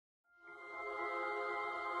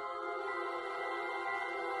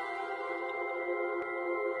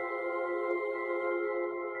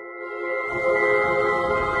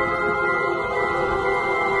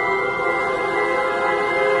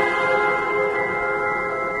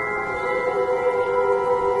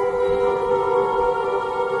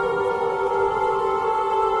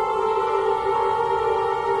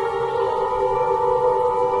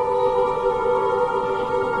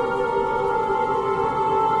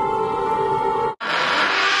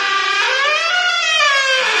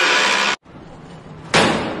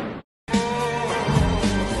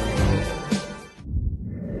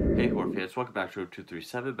welcome back to Room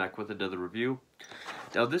 237, back with another review.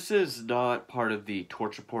 Now, this is not part of the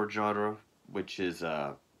torture porn genre, which is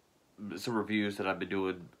some reviews that I've been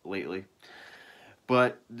doing lately.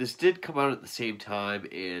 But this did come out at the same time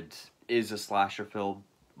and is a slasher film.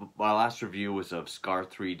 My last review was of Scar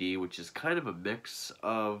 3D, which is kind of a mix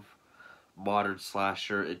of modern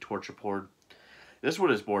slasher and torture porn. This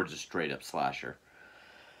one is more just straight up slasher.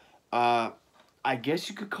 I guess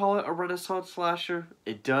you could call it a Renaissance slasher.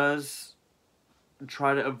 It does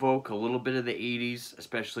try to evoke a little bit of the 80s,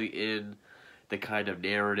 especially in the kind of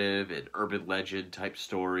narrative and urban legend type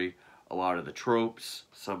story. A lot of the tropes,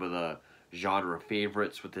 some of the genre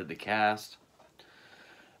favorites within the cast.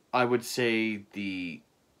 I would say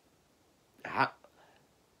how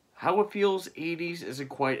it feels 80s isn't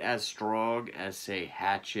quite as strong as, say,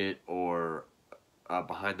 Hatchet or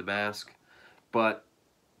Behind the Mask, but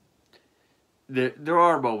there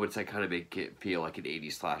are moments that kind of make it feel like an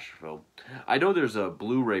 80s slasher film. I know there's a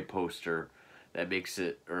Blu-ray poster that makes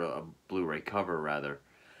it, or a Blu-ray cover rather,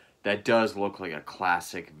 that does look like a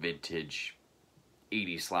classic vintage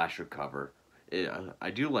 80s slasher cover. I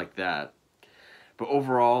do like that. But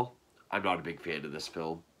overall, I'm not a big fan of this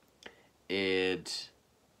film. And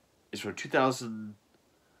it's from 2000...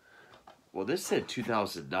 Well, this said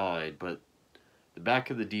 2009, but the back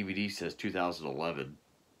of the DVD says 2011.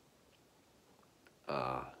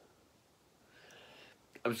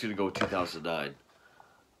 I'm just going to go with 2009.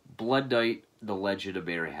 Blood Night, The Legend of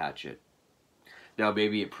Mary Hatchet. Now,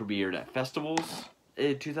 maybe it premiered at festivals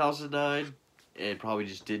in 2009 and probably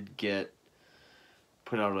just didn't get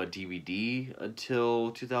put out on DVD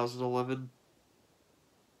until 2011.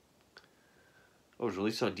 It was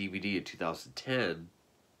released on DVD in 2010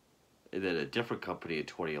 and then a different company in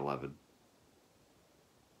 2011.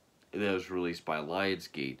 And then it was released by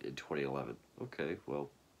Lionsgate in 2011. Okay,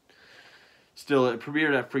 well. Still, it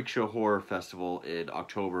premiered at Freak Show Horror Festival in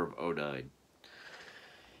October of 2009.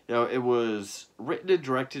 Now, it was written and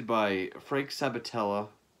directed by Frank Sabatella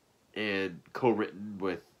and co-written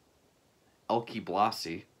with Elke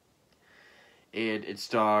Blasi. And it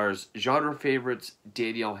stars genre favorites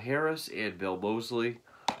Danielle Harris and Bill Moseley,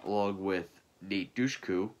 along with Nate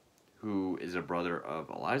Dushku, who is a brother of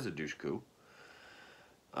Eliza Dushku.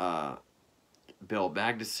 Bill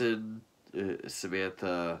Magnuson,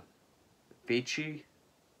 Samantha Facci,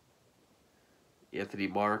 Anthony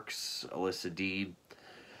Marks, Alyssa Dean.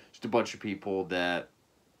 Just a bunch of people that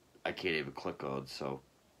I can't even click on. So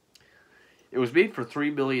it was made for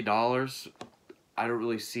 $3 million. I don't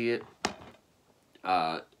really see it.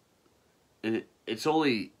 It's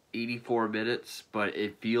only 84 minutes, but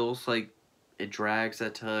it feels like it drags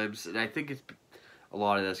at times. And I think it's a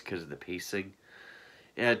lot of that's because of the pacing.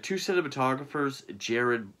 It had two cinematographers,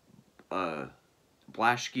 Jared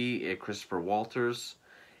Blaschke and Christopher Walters,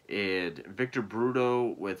 and Victor Bruno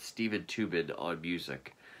with Stephen Tubin on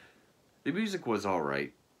music. The music was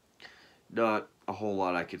alright. Not a whole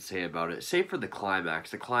lot I could say about it, save for the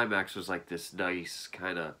climax. The climax was like this nice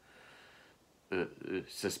kind of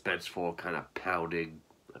suspenseful, kind of pounding,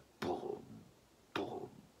 boom, boom.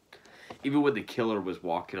 Even when the killer was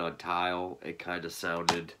walking on tile, it kind of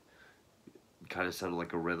sounded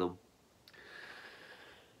like a rhythm.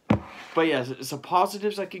 But yeah, some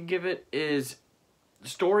positives I can give it is,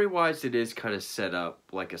 story-wise, it is kind of set up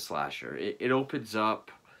like a slasher. It opens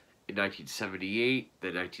up in 1978,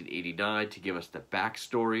 then 1989 to give us the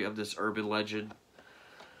backstory of this urban legend.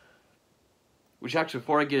 Which actually,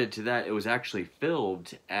 before I get into that, it was actually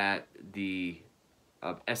filmed at the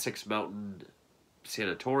Essex Mountain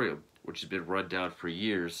Sanatorium, which has been run down for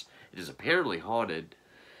years. It is apparently haunted.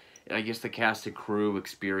 And I guess the cast and crew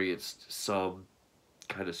experienced some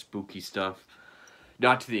kind of spooky stuff.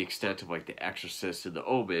 Not to the extent of like The Exorcist and The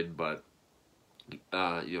Omen, but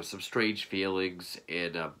some strange feelings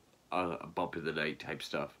and a bump in the night type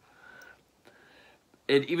stuff.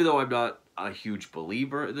 And even though I'm not a huge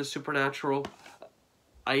believer in the supernatural,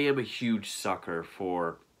 I am a huge sucker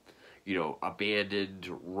for, abandoned,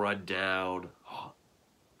 run down,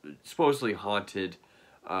 supposedly haunted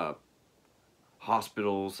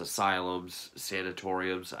hospitals, asylums,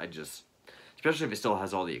 sanatoriums. Especially if it still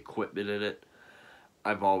has all the equipment in it,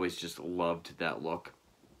 I've always just loved that look.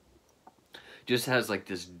 Just has like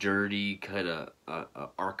this dirty kind of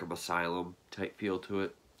Arkham Asylum type feel to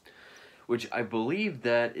it, which I believe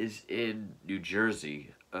that is in New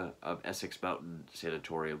Jersey, of Essex Mountain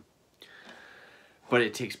Sanatorium. But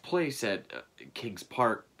it takes place at Kings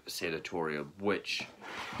Park Sanatorium, which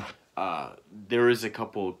there is a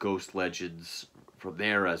couple ghost legends from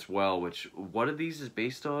there as well, which one of these is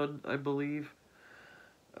based on, I believe.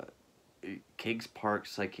 Kings Park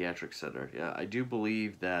Psychiatric Center. Yeah, I do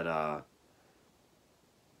believe that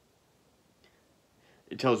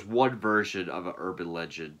it tells one version of an urban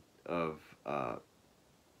legend of a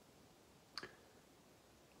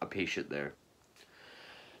patient there.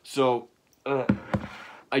 So,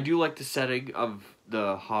 I do like the setting of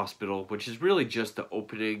the hospital, which is really just the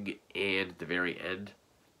opening and the very end.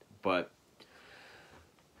 But,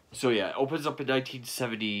 so yeah, it opens up in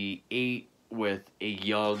 1978 with a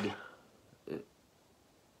young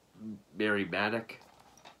Mary Maddock.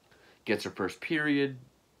 Gets her first period,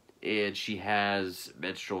 and she has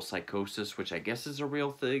menstrual psychosis, which I guess is a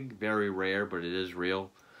real thing. Very rare, but it is real.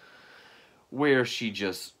 Where she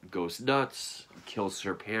just goes nuts, kills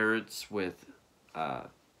her parents with a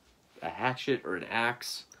hatchet or an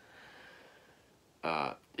axe,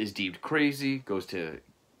 is deemed crazy, goes to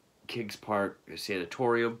Kings Park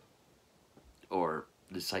Sanatorium, or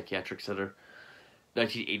the psychiatric center.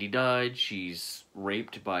 1989, she's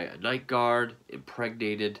raped by a night guard,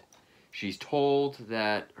 impregnated. She's told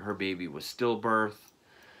that her baby was stillbirth,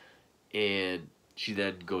 and she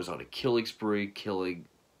then goes on a killing spree, killing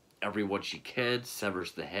everyone she can,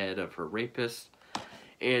 severs the head of her rapist,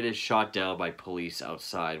 and is shot down by police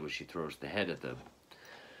outside when she throws the head at them.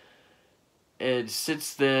 And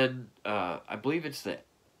since then, I believe it's the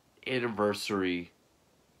anniversary,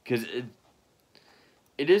 because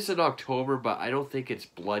it is in October, but I don't think it's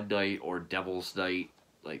Blood Night or Devil's Night,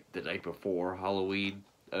 like the night before Halloween.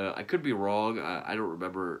 I could be wrong. I don't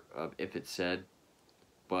remember if it said.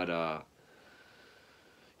 But,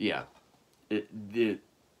 yeah. The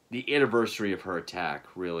anniversary of her attack,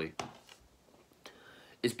 really.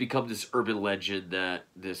 It's become this urban legend that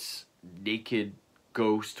this naked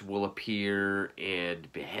ghost will appear and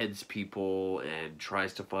beheads people and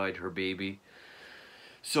tries to find her baby.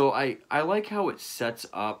 So I like how it sets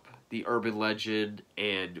up the urban legend,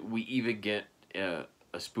 and we even get a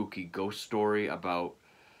spooky ghost story about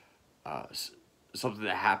something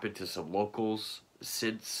that happened to some locals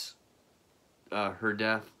since her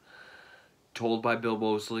death, told by Bill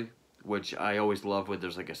Moseley, which I always love when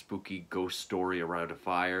there's like a spooky ghost story around a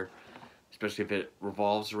fire, especially if it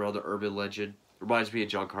revolves around the urban legend. Reminds me of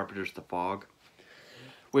John Carpenter's The Fog,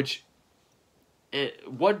 which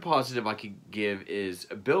one positive I can give is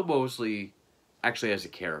Bill Moseley actually has a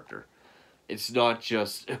character. It's not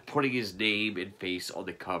just putting his name and face on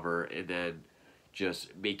the cover and then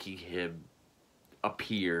just making him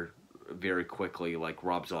appear very quickly like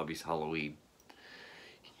Rob Zombie's Halloween.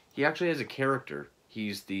 He actually has a character.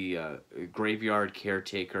 He's the graveyard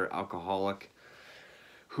caretaker alcoholic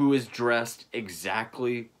who is dressed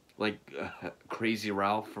exactly like Crazy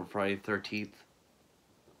Ralph from Friday the 13th.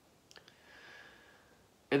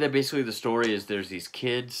 And then basically the story is there's these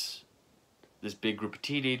kids, this big group of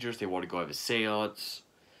teenagers, they want to go have a seance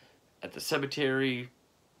at the cemetery,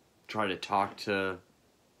 trying to talk to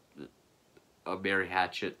Mary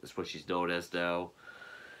Hatchet, that's what she's known as now.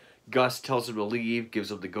 Gus tells them to leave, gives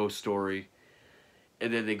them the ghost story,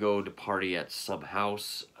 and then they go to party at some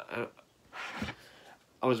house.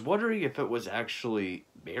 I was wondering if it was actually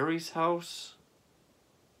Mary's house,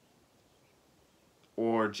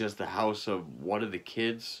 or just the house of one of the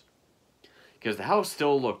kids. Because the house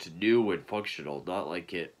still looked new and functional, not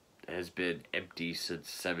like it has been empty since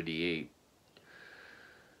 78.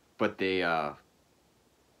 But they,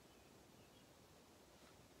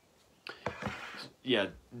 yeah,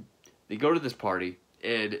 they go to this party,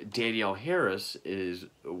 and Danielle Harris is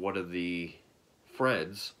one of the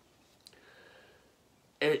friends.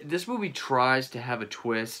 And this movie tries to have a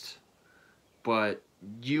twist, but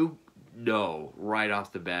you know right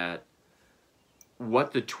off the bat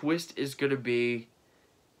what the twist is going to be,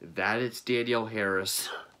 that it's Danielle Harris,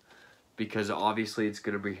 because obviously it's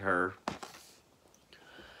going to be her.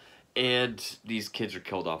 And these kids are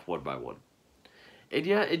killed off one by one. And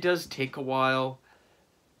yeah, it does take a while.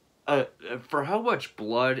 For how much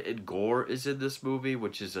blood and gore is in this movie,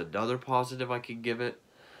 which is another positive I can give it,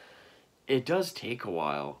 it does take a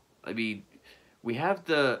while. I mean, we have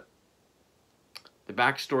the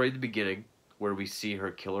backstory in the beginning, where we see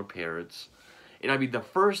her kill her parents. And I mean, the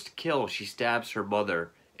first kill, she stabs her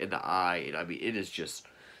mother in the eye, and I mean, it is just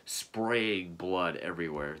spraying blood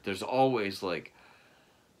everywhere. There's always like,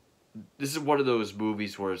 this is one of those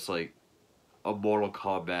movies where it's like a Mortal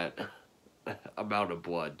Kombat amount of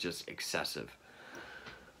blood, just excessive.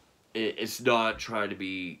 It's not trying to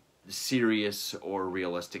be serious or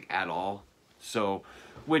realistic at all. So,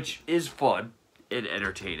 which is fun and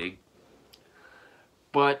entertaining.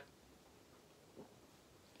 But,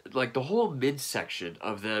 like, the whole midsection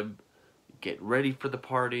of them getting ready for the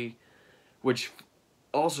party, which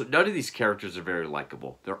also, none of these characters are very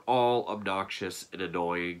likable. They're all obnoxious and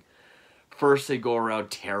annoying. First, they go around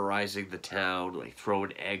terrorizing the town, like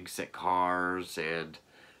throwing eggs at cars and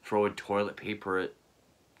throwing toilet paper at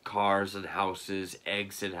cars and houses,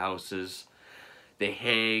 eggs in houses. They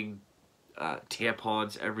hang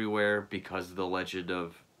tampons everywhere because of the legend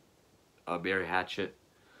of Mary Hatchet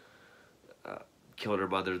killing her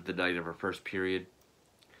mother the night of her first period.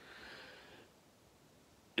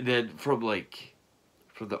 And then from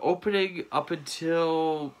the opening up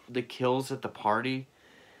until the kills at the party,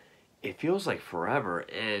 it feels like forever.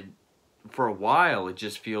 And for a while, it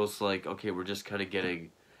just feels like, okay, we're just kind of getting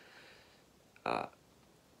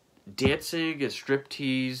dancing and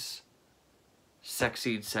striptease, sex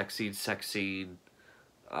scene.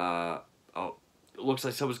 Oh, it looks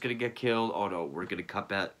like someone's going to get killed. Oh no, we're going to cut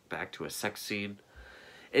back to a sex scene.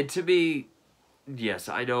 And to me, yes,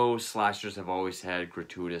 I know slashers have always had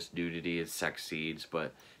gratuitous nudity and sex scenes,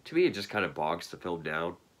 but to me it just kind of bogs the film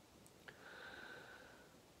down.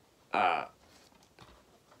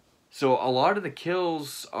 So a lot of the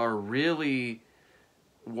kills are really,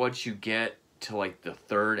 once you get to like the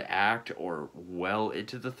third act or well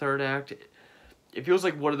into the third act, it feels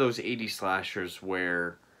like one of those 80s slashers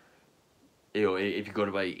where, you know, if you go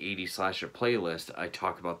to my 80s slasher playlist, I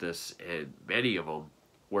talk about this in many of them,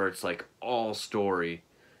 where it's like all story,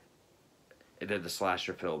 and then the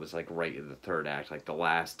slasher film is like right in the third act, like the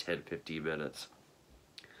last 10-15 minutes.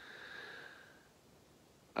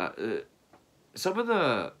 Some of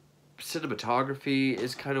the cinematography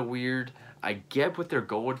is kind of weird. I get what they're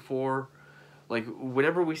going for. Like,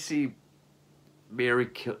 whenever we see Mary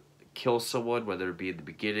kill someone, whether it be in the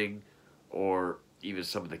beginning or even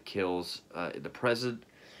some of the kills in the present,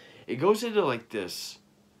 it goes into like this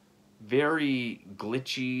very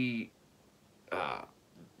glitchy,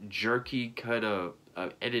 jerky kind of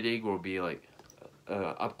editing, where it'll be like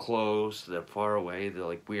up close, then far away, they're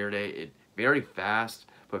like weird, very fast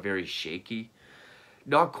but very shaky.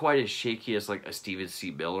 Not quite as shaky as like a Stephen C.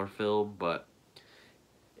 Miller film, but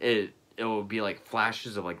it will be like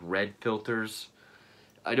flashes of like red filters.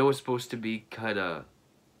 I know it's supposed to be kind of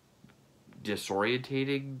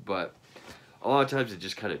disorientating, but a lot of times it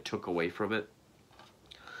just kind of took away from it.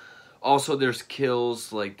 Also, there's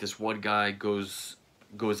kills like this one guy goes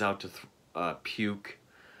out to puke,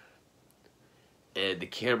 and the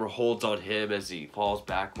camera holds on him as he falls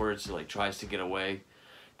backwards and like tries to get away.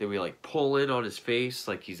 Then we like pull in on his face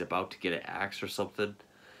like he's about to get an axe or something,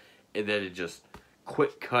 and then it just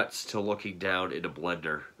quick cuts to looking down in a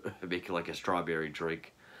blender making like a strawberry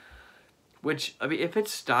drink. Which, I mean, if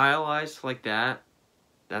it's stylized like that,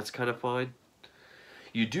 that's kind of fine.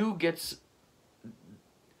 You do get...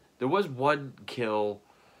 There was one kill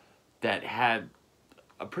that had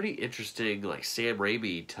a pretty interesting, like, Sam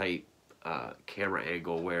Raimi type camera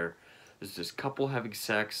angle, where there's this couple having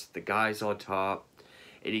sex, the guy's on top,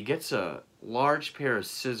 and he gets a large pair of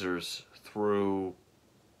scissors through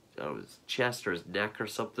his chest or his neck or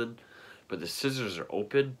something, but the scissors are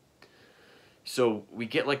open. So we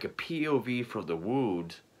get like a POV from the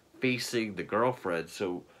wound facing the girlfriend.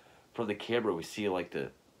 So from the camera we see like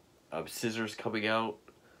the scissors coming out.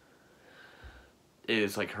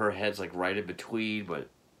 It's like her head's like right in between, but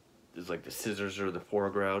it's like the scissors are in the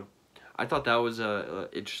foreground. I thought that was a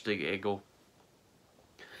interesting angle.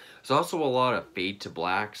 There's also a lot of fade to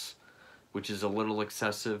blacks, which is a little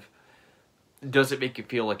excessive. It doesn't make it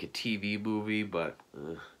feel like a TV movie, but...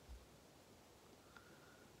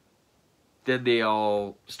 Then they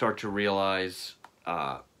all start to realize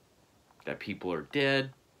that people are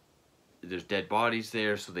dead. There's dead bodies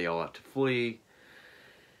there, so they all have to flee.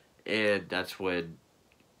 And that's when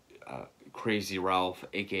Crazy Ralph,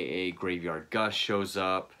 a.k.a. Graveyard Gus, shows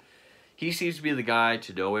up. He seems to be the guy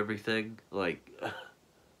to know everything. Like,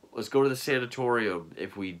 let's go to the sanatorium.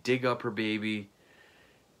 If we dig up her baby,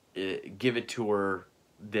 give it to her,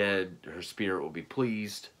 then her spirit will be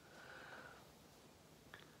pleased.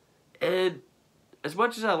 And as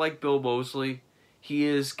much as I like Bill Moseley, he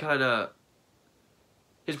is kind of...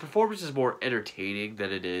 His performance is more entertaining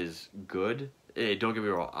than it is good. And don't get me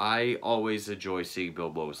wrong, I always enjoy seeing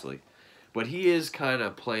Bill Moseley. But he is kind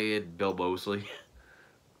of playing Bill Moseley.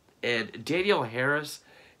 And Danielle Harris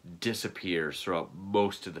disappears throughout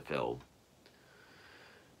most of the film.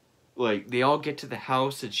 Like, they all get to the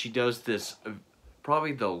house and she does this,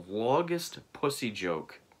 probably the longest pussy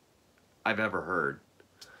joke I've ever heard.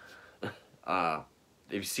 If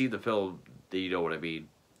you've seen the film, then you know what I mean.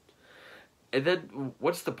 And then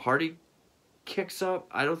once the party kicks up,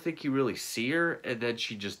 I don't think you really see her, and then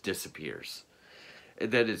she just disappears.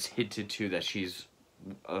 And then it's hinted to that she's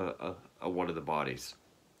one of the bodies.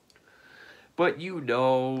 But you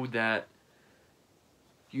know that,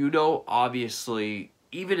 obviously,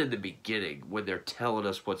 even in the beginning, when they're telling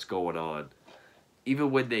us what's going on,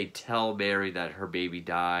 even when they tell Mary that her baby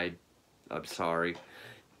died, I'm sorry,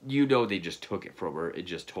 you know they just took it from her and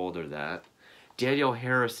just told her that. Danielle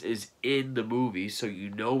Harris is in the movie, so you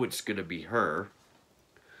know it's going to be her.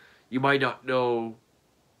 You might not know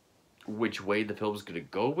which way the film's going to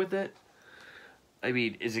go with it. I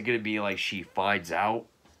mean, is it going to be like she finds out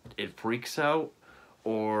and freaks out?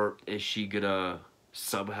 Or is she going to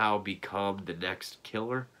somehow become the next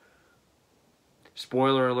killer?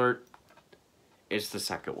 Spoiler alert, it's the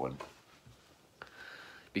second one.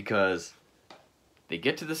 Because they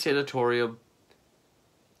get to the sanatorium,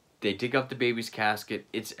 they dig up the baby's casket,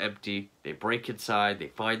 it's empty, they break inside, they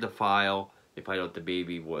find the file, they find out the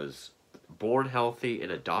baby was born healthy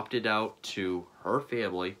and adopted out to her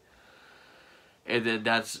family. And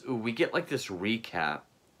then we get like this recap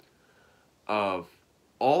of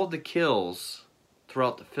all the kills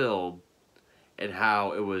throughout the film and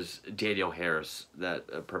how it was Danielle Harris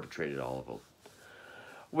that perpetrated all of them.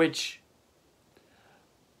 Which,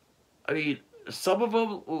 I mean, some of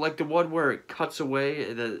them, like the one where it cuts away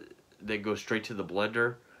and then goes straight to the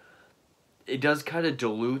blender, it does kind of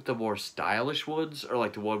dilute the more stylish ones, or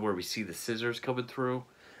like the one where we see the scissors coming through.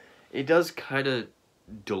 It does kind of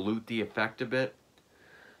dilute the effect a bit.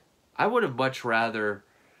 I would have much rather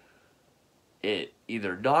it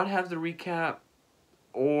either not have the recap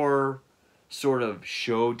or sort of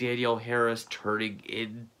show Danielle Harris turning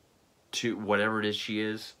into whatever it is she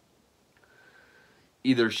is.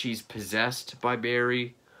 Either she's possessed by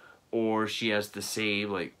Mary or she has the same,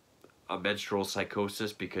 like, a menstrual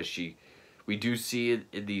psychosis, because we do see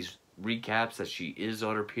in these recaps that she is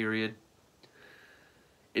on her period.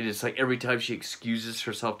 And it's like every time she excuses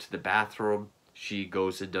herself to the bathroom, she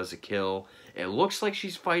goes and does a kill. It looks like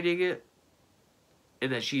she's fighting it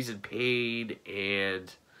and that she's in pain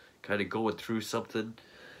and kind of going through something.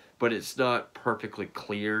 But it's not perfectly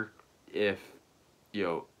clear if,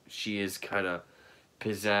 she is kind of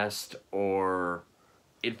possessed or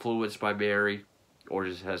influenced by Mary or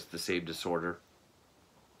just has the same disorder.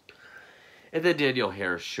 And then Danielle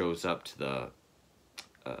Harris shows up to the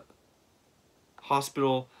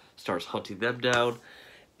hospital, starts hunting them down.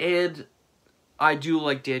 And I do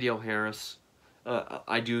like Danielle Harris.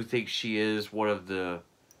 I do think she is one of the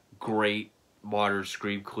great modern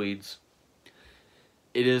scream queens.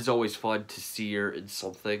 It is always fun to see her in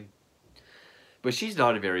something. But she's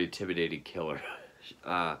not a very intimidating killer.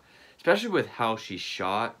 Especially with how she's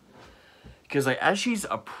shot. Because like as she's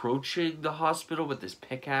approaching the hospital with this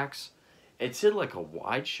pickaxe, it's in like a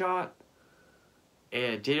wide shot.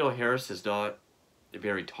 And Danielle Harris is not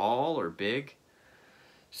very tall or big.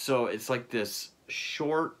 So it's like this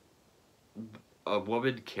short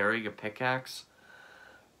woman carrying a pickaxe.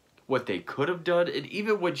 What they could have done, and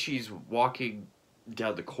even when she's walking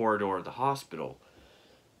down the corridor of the hospital,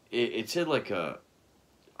 it's in like a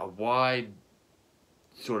wide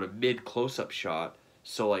sort of mid close-up shot.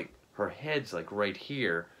 So like her head's like right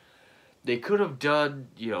here. They could have done,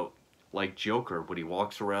 like Joker when he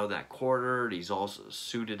walks around that corner and he's also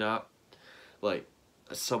suited up, like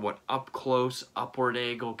a somewhat up close, upward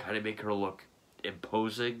angle, kind of make her look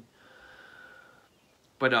imposing.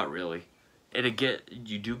 But not really. And again,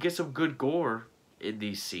 you do get some good gore in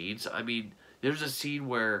these scenes. I mean, there's a scene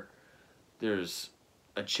where there's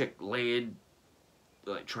a chick laying,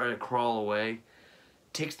 like trying to crawl away,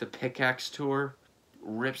 takes the pickaxe to her,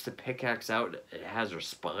 rips the pickaxe out, it has her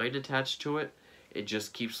spine attached to it. It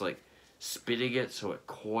just keeps like spinning it so it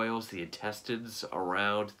coils the intestines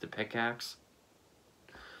around the pickaxe.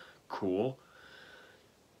 Cool.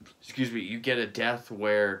 Excuse me, you get a death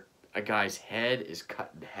where a guy's head is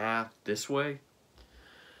cut in half this way,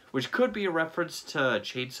 which could be a reference to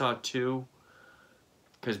Chainsaw 2,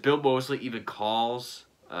 because Bill Moseley even calls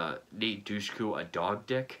Nate Dushku a dog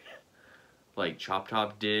dick, like Chop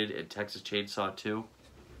Top did in Texas Chainsaw 2.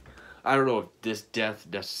 I don't know if this death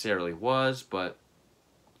necessarily was, but...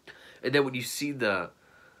 And then when you see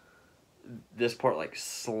this part like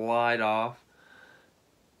slide off,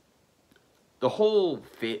 the whole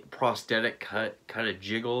prosthetic kind of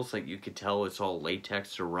jiggles, like you can tell it's all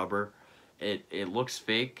latex or rubber. It looks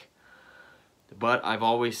fake, but I've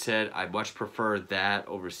always said I much prefer that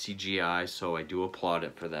over CGI, so I do applaud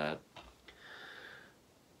it for that.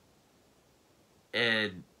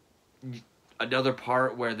 And another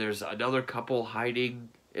part where there's another couple hiding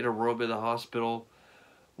in a room in the hospital,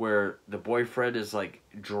 where the boyfriend is like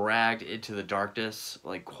dragged into the darkness,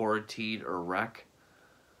 like quarantine or wreck.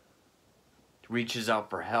 Reaches out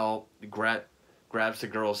for help, grabs the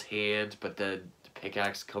girl's hand, but then the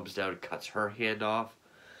pickaxe comes down and cuts her hand off.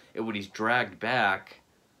 And when he's dragged back,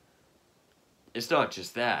 it's not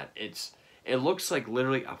just that. It looks like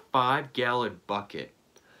literally a 5-gallon bucket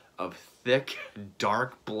of thick,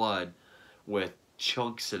 dark blood with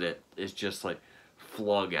chunks in it is just like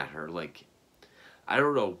flung at her. Like, I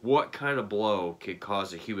don't know what kind of blow can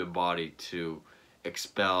cause a human body to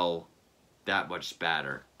expel that much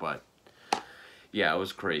spatter, but yeah, it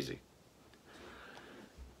was crazy.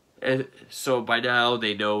 And so by now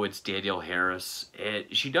they know it's Danielle Harris, and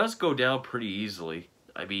she does go down pretty easily.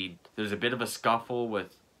 I mean, there's a bit of a scuffle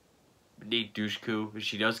with Nate Dushku.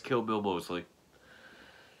 She does kill Bill Moseley,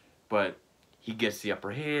 but he gets the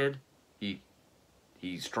upper hand.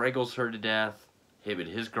 He strangles her to death. Him and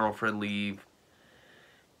his girlfriend leave,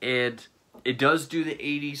 and it does do the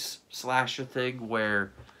 80s slasher thing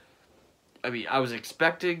where, I mean, I was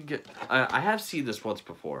expecting... I have seen this once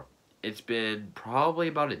before. It's been probably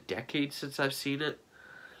about a decade since I've seen it.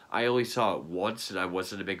 I only saw it once, and I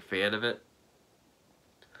wasn't a big fan of it.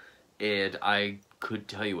 And I couldn't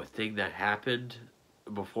tell you a thing that happened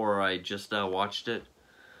before I just now watched it.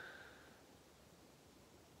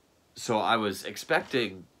 So I was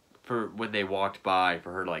expecting for when they walked by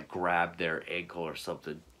for her to like grab their ankle or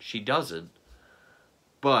something. She doesn't.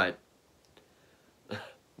 But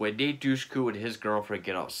when Nate Dushku and his girlfriend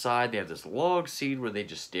get outside, they have this long scene where they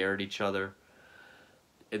just stare at each other.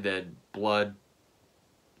 And then blood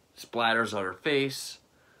splatters on her face.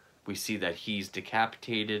 We see that he's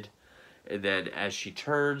decapitated. And then as she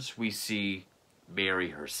turns, we see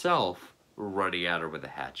Mary herself running at her with a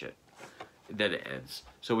hatchet. And then it ends.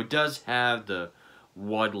 So it does have the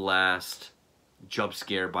one last jump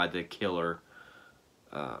scare by the killer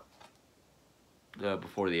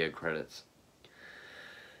before the end credits.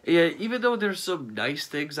 Yeah, even though there's some nice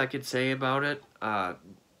things I can say about it,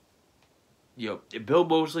 you know, Bill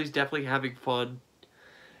Moseley's definitely having fun.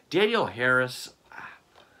 Danielle Harris,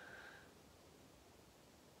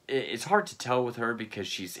 it's hard to tell with her because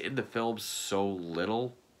she's in the film so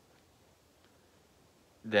little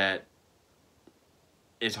that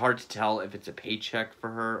it's hard to tell if it's a paycheck for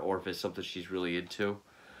her or if it's something she's really into.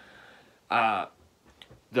 The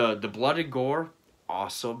blood and gore,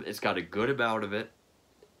 awesome. It's got a good amount of it.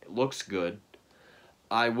 It looks good.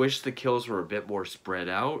 I wish the kills were a bit more spread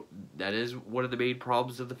out. That is one of the main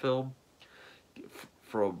problems of the film.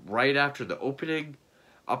 From right after the opening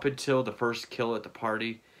up until the first kill at the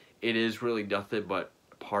party, it is really nothing but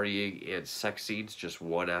partying and sex scenes, just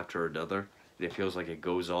one after another. And it feels like it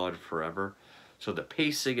goes on forever. So the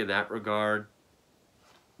pacing in that regard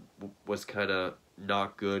was kind of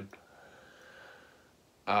not good.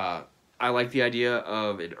 I like the idea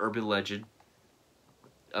of an urban legend.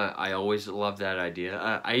 I always loved that idea.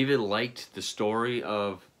 I even liked the story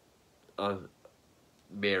of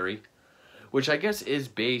Mary, which I guess is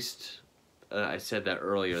based... I said that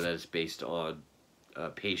earlier, that it's based on a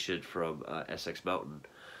patient from Essex Mountain.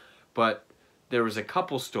 But there was a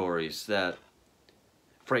couple stories that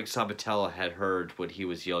Frank Sabatella had heard when he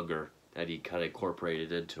was younger that he kind of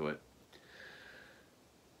incorporated into it.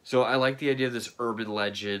 So I like the idea of this urban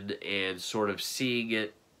legend and sort of seeing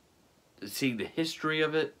the history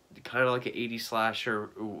of it, kind of like an 80s slasher.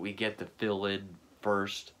 We get the fill-in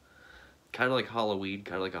first, kind of like Halloween,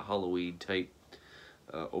 kind of like a Halloween type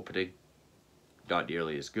opening. Not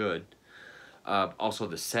nearly as good. Also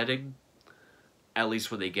the setting, at least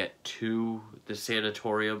when they get to the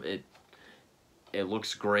sanatorium, it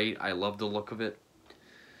looks great. I love the look of it.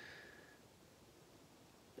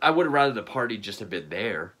 I would have rather the party just have been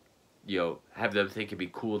there. You know, have them think it'd be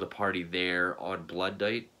cool to party there on Blood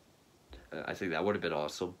Night. I think that would have been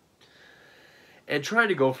awesome. And trying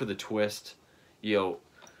to go for the twist, you know,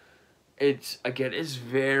 it's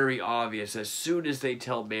very obvious as soon as they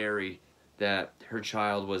tell Mary that her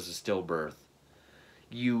child was a stillbirth.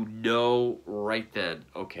 You know right then,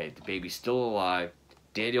 okay, the baby's still alive.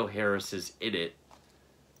 Danielle Harris is in it.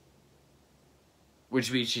 Which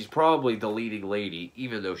means she's probably the leading lady,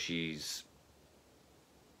 even though she's...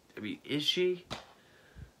 I mean, is she?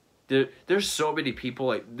 There's so many people.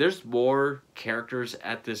 Like, there's more characters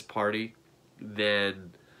at this party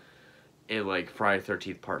than in, like, Friday the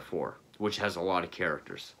 13th Part 4, which has a lot of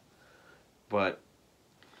characters. But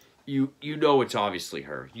you know it's obviously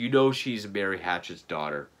her. You know she's Mary Hatchet's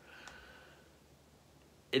daughter.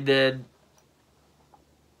 And then,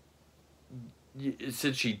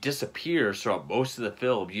 since she disappears throughout most of the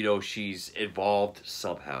film, you know she's involved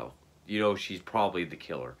somehow. You know she's probably the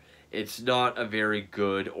killer. It's not a very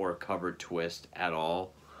good or covered twist at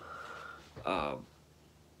all. I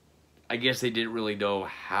guess they didn't really know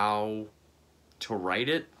how to write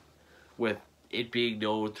it with it being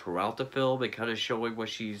known throughout the film and kind of showing what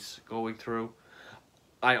she's going through.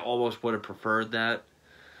 I almost would have preferred that.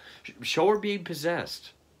 Show her being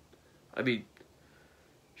possessed. I mean,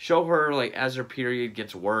 show her, like, as her period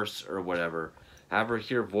gets worse or whatever. Have her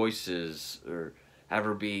hear voices, or have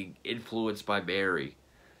her being influenced by Mary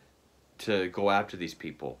to go after these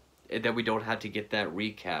people. And then we don't have to get that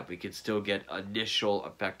recap. We can still get initial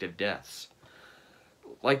effective deaths.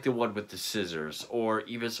 Like the one with the scissors, or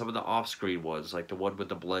even some of the off-screen ones, like the one with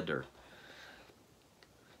the blender.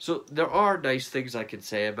 So there are nice things I can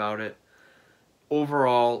say about it.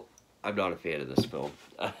 Overall, I'm not a fan of this film.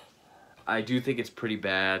 I do think it's pretty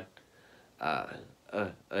bad.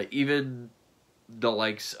 Even the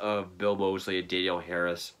likes of Bill Moseley and Danielle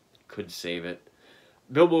Harris couldn't save it.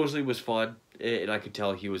 Bill Moseley was fun, and I could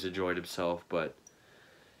tell he was enjoying himself, but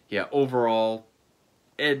yeah, overall,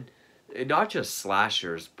 and not just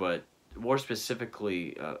slashers, but more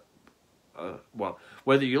specifically, well,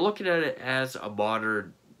 whether you're looking at it as a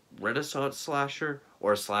modern Renaissance slasher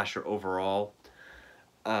or a slasher overall,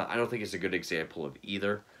 I don't think it's a good example of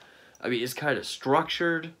either. I mean, it's kind of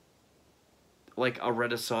structured like a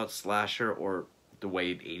Renaissance slasher, or the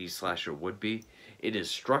way an 80s slasher would be. It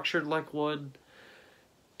is structured like one.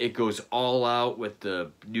 It goes all out with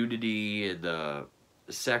the nudity and the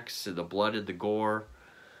sex and the blood and the gore.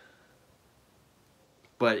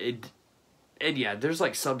 But and yeah, there's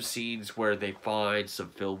like some scenes where they find some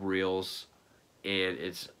film reels and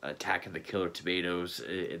it's Attack of the Killer Tomatoes,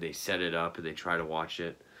 and they set it up and they try to watch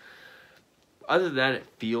it. Other than that, it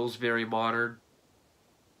feels very modern.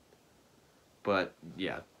 But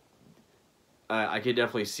yeah, I can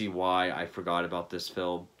definitely see why I forgot about this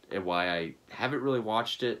film and why I haven't really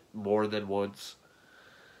watched it more than once.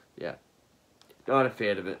 Yeah, not a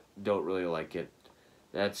fan of it. Don't really like it.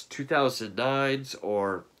 That's 2009's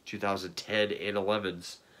or 2010 and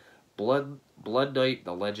 11's Blood Night,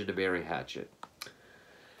 The Legend of Mary Hatchet.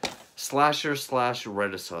 Slasher /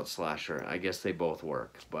 Renaissance slasher. I guess they both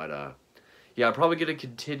work. But yeah, I'm probably going to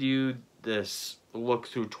continue this look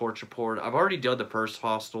through torture porn. I've already done the first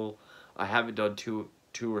Hostel. I haven't done two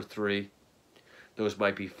or three. Those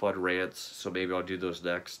might be fun rants, so maybe I'll do those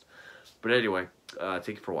next. But anyway, thank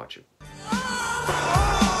you for watching.